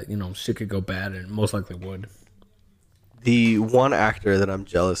 because shit could go bad, and it most likely would. The one actor that I'm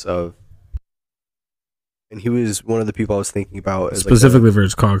jealous of, and he was one of the people I was thinking about, as Specifically for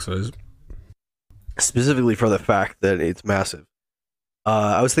his cock size. specifically for the fact that it's massive.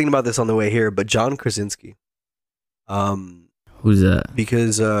 I was thinking about this on the way here, but John Krasinski. Who's that?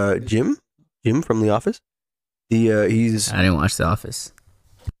 Because Jim from The Office, he's I didn't watch The Office.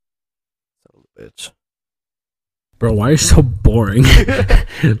 bitch. Bro, why are you so boring?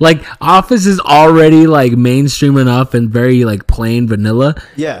 Like, Office is already like mainstream enough and very like plain vanilla,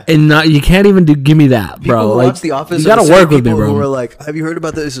 Yeah. and you can't even give me that, People bro. who Like, watch The Office, you gotta are the same work with me, people bro. Who are like, have you heard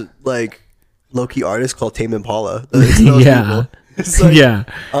about this like low-key artist called Tame Impala? It's those Yeah. people. It's like, Yeah,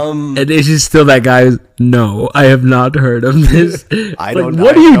 and it's just still that guy. No, I have not heard of this. I Like, don't.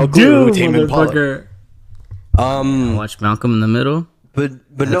 what I do have you no clue who do, Tame Impala. motherfucker? I watched Malcolm in the Middle. But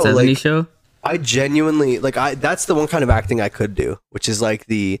That no, 70 like show. I genuinely like that's the one kind of acting I could do, which is like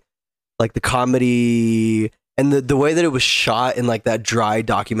the comedy and the way that it was shot in like that dry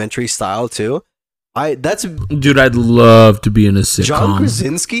documentary style too. That's Dude, I'd love to be in a sitcom. John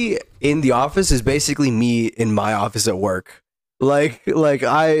Krasinski in The Office is basically me in my office at work. Like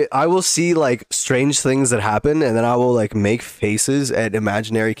I will see like strange things that happen, and then I will like make faces at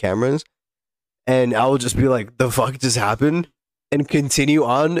imaginary cameras, and I will just be like, the fuck just happened, and continue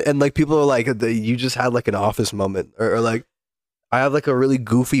on, and like people are like, you just had like an office moment, or like I have like a really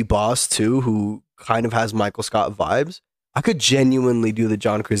goofy boss too who kind of has Michael Scott vibes. I could genuinely do the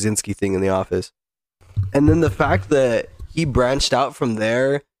John Krasinski thing in The Office. And then the fact that he branched out from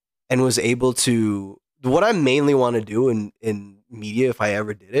there and was able to, what I mainly want to do in media, if I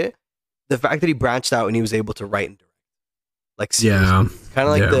ever did it, the fact that he branched out and he was able to write and direct, like seriously. Yeah, Kind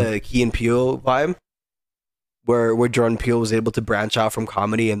of like yeah. the Key and Peele vibe, where Jordan Peele was able to branch out from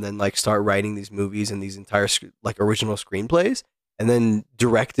comedy and then like start writing these movies and these entire like original screenplays, and then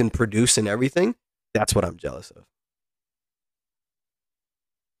direct and produce and everything. That's what I'm jealous of.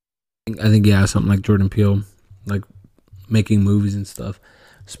 I think yeah, something like Jordan Peele, like making movies and stuff,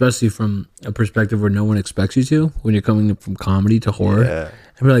 especially from a perspective where no one expects you to, when you're coming from comedy to horror. Yeah.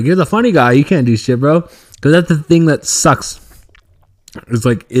 And we're like, you're the funny guy, you can't do shit, bro. Because that's the thing that sucks. It's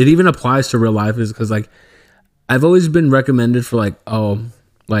like, it even applies to real life, is because like I've always been recommended for like a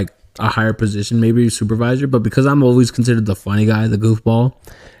higher position, maybe supervisor, but because I'm always considered the funny guy, the goofball,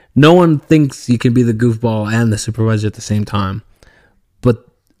 no one thinks you can be the goofball and the supervisor at the same time. But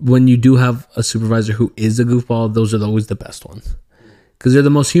when you do have a supervisor who is a goofball, those are always the best ones, because they're the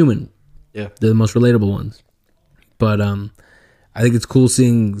most human. Yeah. They're the most relatable ones. But I think it's cool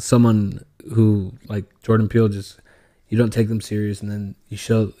seeing someone who, like Jordan Peele, just, you don't take them serious, and then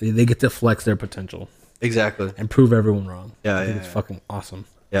they get to flex their potential Exactly. and prove everyone wrong. Yeah, I think yeah, it's yeah. fucking awesome.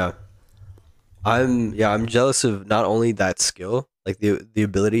 Yeah. I'm jealous of not only that skill, like the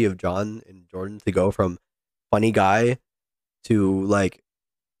ability of John and Jordan to go from funny guy to like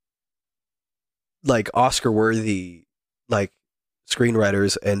Oscar worthy like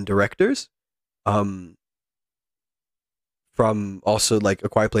screenwriters and directors. From also like A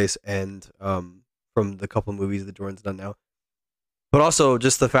Quiet Place and from the couple movies that Jordan's done now. But also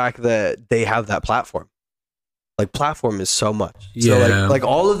just the fact that they have that platform. Like, platform is so much. So Yeah. like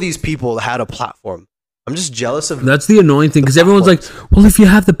all of these people had a platform. I'm just jealous of That's the annoying thing, because everyone's like, well, if you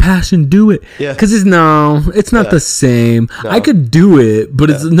have the passion, do it. Yeah. Because it's not Yeah. the same. No. I could do it, but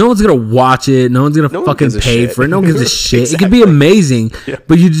it's no one's gonna watch it. No one's gonna No one fucking gives a pay shit. for it. No one gives a shit. It could Exactly. be amazing, Yeah.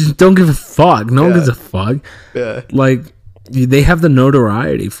 but you just don't give a fuck. No one Yeah. gives a fuck. Yeah. Like, they have the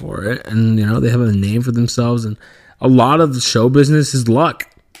notoriety for it, and they have a name for themselves, and a lot of the show business is luck.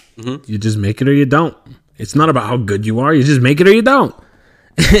 You just make it or you don't. It's not about how good you are. You just make it or you don't.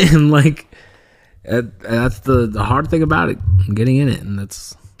 And like, that's the hard thing about it, getting in it, and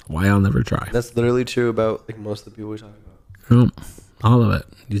that's why I'll never try. That's literally true about like most of the people we talk about. All of it.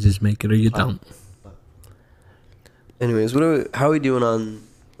 You just make it or you don't. Anyways, how are we doing on?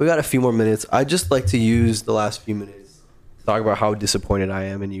 We got a few more minutes. I'd just like to use the last few minutes to talk about how disappointed I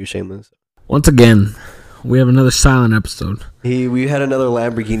am in you, Shameless. Once again, we have another silent episode. We had another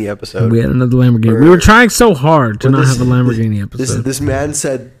Lamborghini episode. We were trying so hard to not have a Lamborghini episode. This man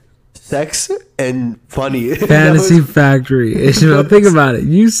said sex and funny. Fantasy Factory. Ishmael, think about it.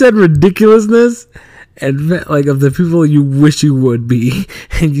 You said ridiculousness and like of the people you wish you would be,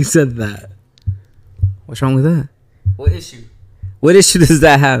 and you said that. What's wrong with that? What issue? What issue does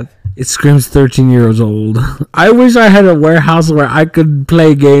that have? It screams 13 years old. I wish I had a warehouse where I could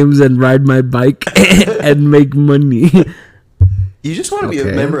play games and ride my bike and make money. You just want to be a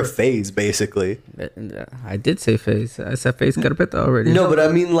member of FaZe, basically. I did say FaZe. I said FaZe Carpeta already. No, but I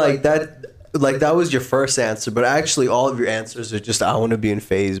mean like that was your first answer, but actually all of your answers are just I want to be in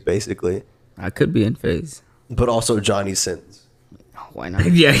FaZe, basically. I could be in FaZe. But also Johnny Sins. Why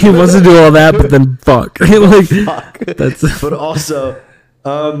not? Yeah, he wants to do all that, but then fuck. Like, fuck. That's but also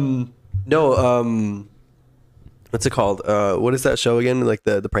what's it called? What is that show again? Like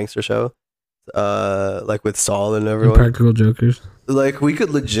the prankster show? Like with Saul and everyone. Impractical Jokers. Like we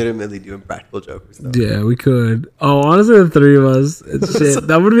could legitimately do Impractical Jokers though. Yeah, we could. Oh, honestly, the three of us. It's shit.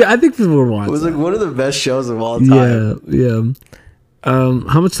 That would be. I think people would watch. It was like one of the best shows of all time. Yeah.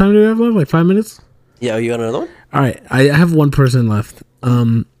 How much time do we have left? Like 5 minutes? Yeah, you got another one? All right, I have one person left.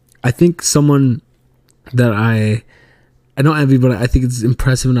 I think someone that I don't envy, but I think it's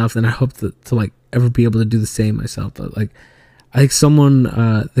impressive enough, and I hope to like ever be able to do the same myself. But like, I think someone,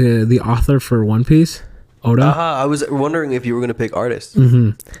 the author for One Piece, Oda. I was wondering if you were gonna pick artists.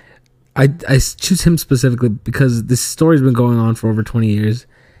 I choose him specifically because this story's been going on for over 20 years,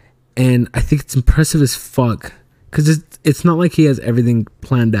 and I think it's impressive as fuck. Because it's not like he has everything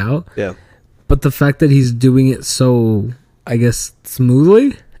planned out. Yeah. But the fact that he's doing it so, I guess,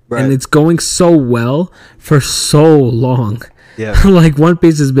 smoothly, right, and it's going so well for so long. Yeah. Like One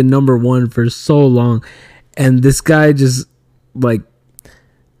Piece has been number one for so long, and this guy just like,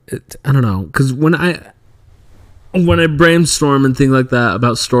 I don't know, because when I brainstorm and things like that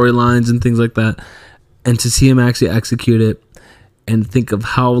about storylines and things like that, and to see him actually execute it and think of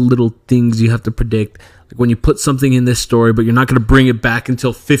how little things you have to predict. Like when you put something in this story, but you're not going to bring it back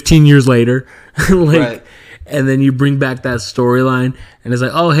until 15 years later. Like, right. And then you bring back that storyline and it's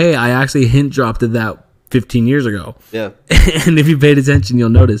like, oh, hey, I actually hint dropped at that 15 years ago. Yeah. And if you paid attention, you'll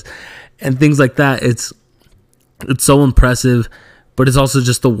notice. And things like that, it's so impressive, but it's also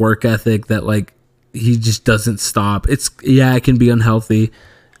just the work ethic that like he just doesn't stop. It can be unhealthy,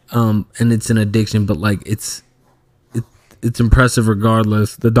 and it's an addiction, but like it's impressive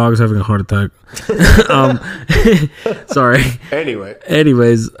regardless. The dog's having a heart attack. Sorry.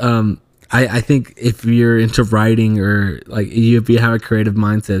 Anyways, I think if you're into writing or like if you have a creative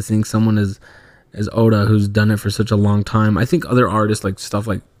mindset, seeing someone as Oda who's done it for such a long time, I think other artists like stuff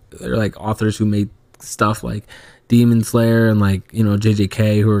like they're like authors who made stuff like Demon Slayer and like, you know,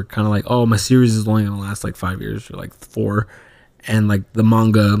 JJK, who are kind of like, oh, my series is only gonna last like 5 years or like 4, and like the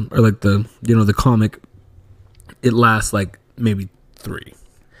manga or like the, you know, the comic, it lasts like maybe 3.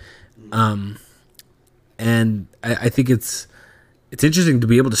 And I think it's interesting to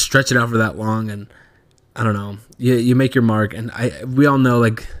be able to stretch it out for that long, and I don't know, you make your mark. And we all know,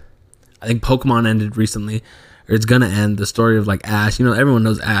 like, I think Pokemon ended recently, or it's gonna end. The story of like Ash, you know, everyone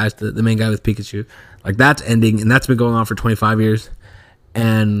knows Ash, the main guy with Pikachu, like that's ending, and that's been going on for 25 years.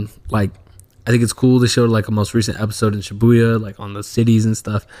 And like, I think it's cool to show like a most recent episode in Shibuya, like on the cities and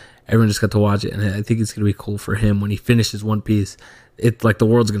stuff. Everyone just got to watch it, and I think it's gonna be cool for him when he finishes One Piece. It's like the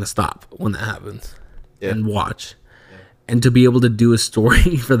world's gonna stop when that happens, and watch. And to be able to do a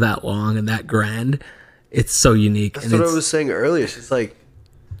story for that long and that grand, it's so unique. That's what I was saying earlier. It's just like,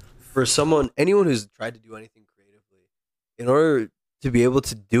 for anyone who's tried to do anything creatively, in order to be able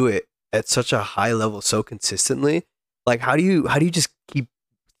to do it at such a high level so consistently, like how do you just keep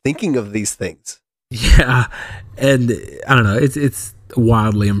thinking of these things? Yeah, and I don't know, it's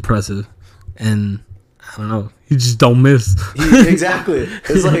wildly impressive, and I don't know, you just don't miss. Exactly.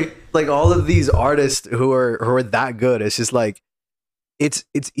 It's like all of these artists who are that good, it's just like it's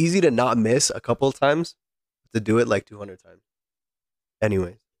easy to not miss a couple of times, to do it like 200 times.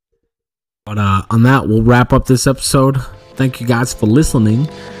 Anyway. But on that, we'll wrap up this episode. Thank you guys for listening.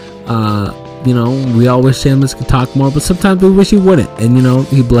 You know, we all wish Shameless could talk more, but sometimes we wish he wouldn't. And, you know,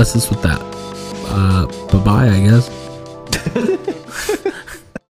 he blessed us with that. bye bye, I guess.